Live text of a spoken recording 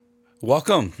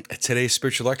Welcome. Today's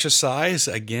spiritual exercise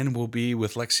again will be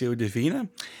with Lectio Divina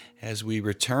as we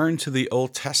return to the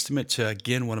Old Testament to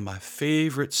again one of my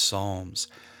favorite Psalms,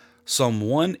 Psalm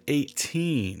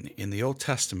 118 in the Old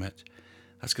Testament.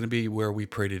 That's going to be where we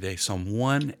pray today, Psalm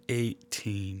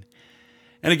 118.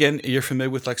 And again, you're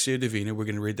familiar with Lectio Divina. We're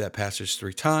going to read that passage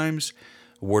 3 times.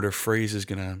 A word or phrase is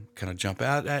going to kind of jump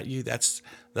out at you. That's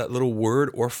that little word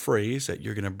or phrase that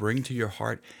you're going to bring to your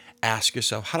heart. Ask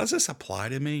yourself, how does this apply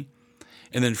to me?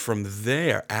 And then from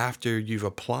there, after you've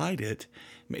applied it,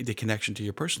 made the connection to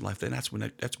your personal life, then that's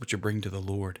what you bring to the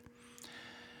Lord.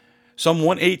 Psalm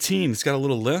 118, it's got a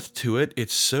little length to it.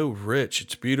 It's so rich.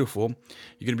 It's beautiful.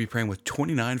 You're going to be praying with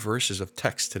 29 verses of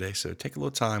text today, so take a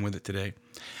little time with it today.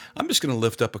 I'm just going to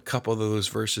lift up a couple of those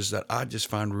verses that I just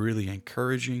find really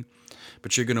encouraging,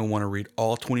 but you're going to want to read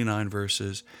all 29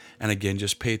 verses, and again,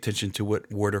 just pay attention to what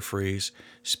word or phrase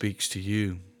speaks to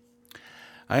you.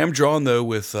 I am drawn, though,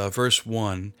 with verse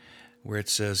 1, where it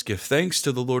says, "Give thanks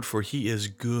to the Lord, for he is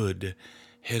good.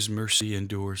 His mercy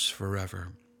endures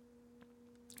forever."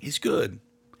 He's good.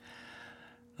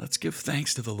 Let's give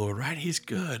thanks to the Lord, right? He's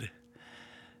good.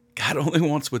 God only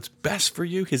wants what's best for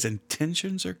you. His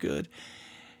intentions are good.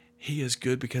 He is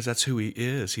good because that's who he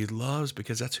is. He loves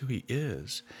because that's who he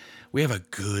is. We have a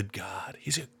good God.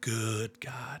 He's a good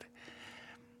God.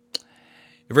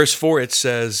 In verse 4, it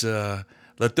says,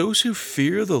 "Let those who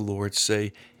fear the Lord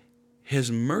say, his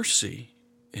mercy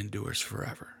endures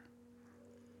forever."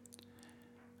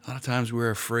 A lot of times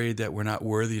we're afraid that we're not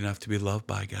worthy enough to be loved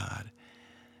by God.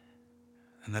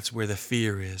 And that's where the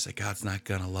fear is, that God's not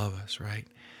going to love us, right?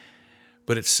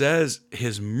 But it says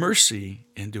his mercy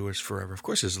endures forever. Of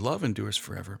course, his love endures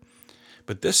forever.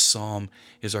 But this psalm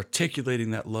is articulating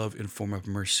that love in form of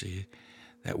mercy.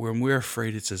 That when we're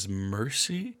afraid, it's his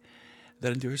mercy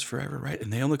that endures forever, right?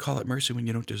 And they only call it mercy when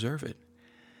you don't deserve it.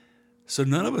 So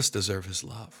none of us deserve his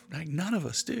love, right? None of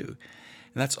us do.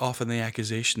 And that's often the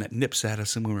accusation that nips at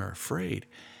us when we're afraid.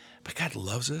 But God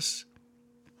loves us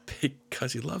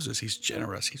because he loves us. He's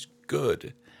generous. He's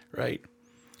good, right?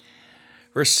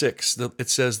 Verse 6, it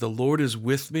says, "The Lord is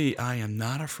with me. I am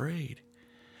not afraid.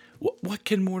 What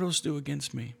can mortals do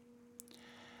against me?"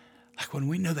 Like when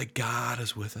we know that God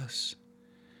is with us,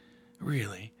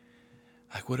 really,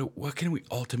 like what can we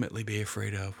ultimately be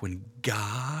afraid of when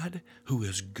God, who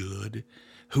is good,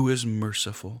 who is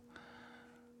merciful,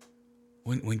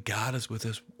 when God is with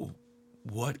us,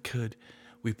 what could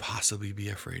we possibly be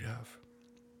afraid of?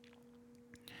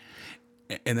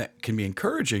 And that can be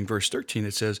encouraging. Verse 13,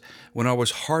 it says, "When I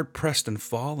was hard pressed and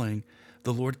falling,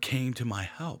 the Lord came to my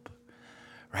help."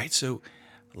 Right? So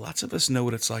lots of us know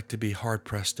what it's like to be hard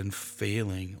pressed and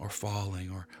failing or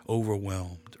falling or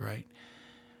overwhelmed, right?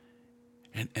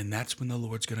 And that's when the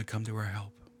Lord's going to come to our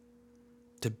help.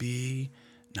 To be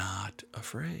not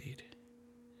afraid.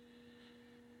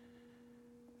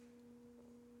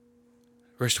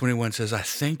 Verse 21 says, "I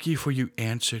thank you for you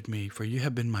answered me, for you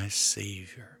have been my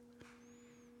Savior."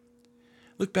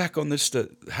 Look back on this.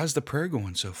 How's the prayer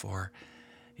going so far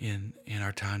in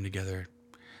our time together?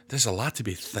 There's a lot to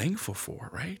be thankful for,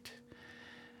 right?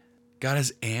 God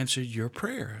has answered your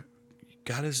prayer.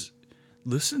 God has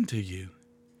listened to you.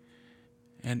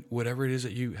 And whatever it is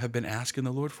that you have been asking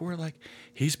the Lord for, like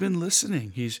he's been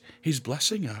listening. He's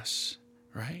blessing us,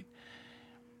 right?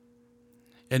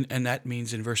 And that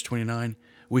means in verse 29,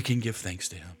 we can give thanks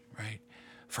to him, right?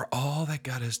 For all that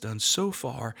God has done so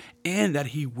far and that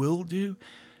he will do,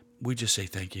 we just say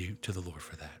thank you to the Lord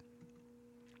for that.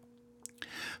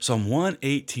 Psalm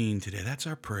 118 today, that's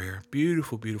our prayer.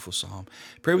 Beautiful, beautiful psalm.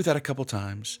 Pray with that a couple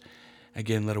times.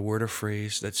 Again, let a word or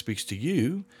phrase that speaks to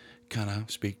you kind of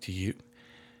speak to you.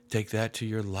 Take that to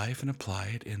your life and apply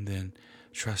it, and then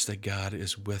trust that God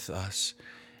is with us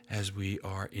as we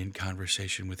are in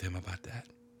conversation with him about that.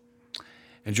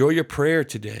 Enjoy your prayer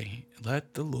today.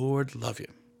 Let the Lord love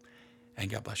you, and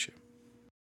God bless you.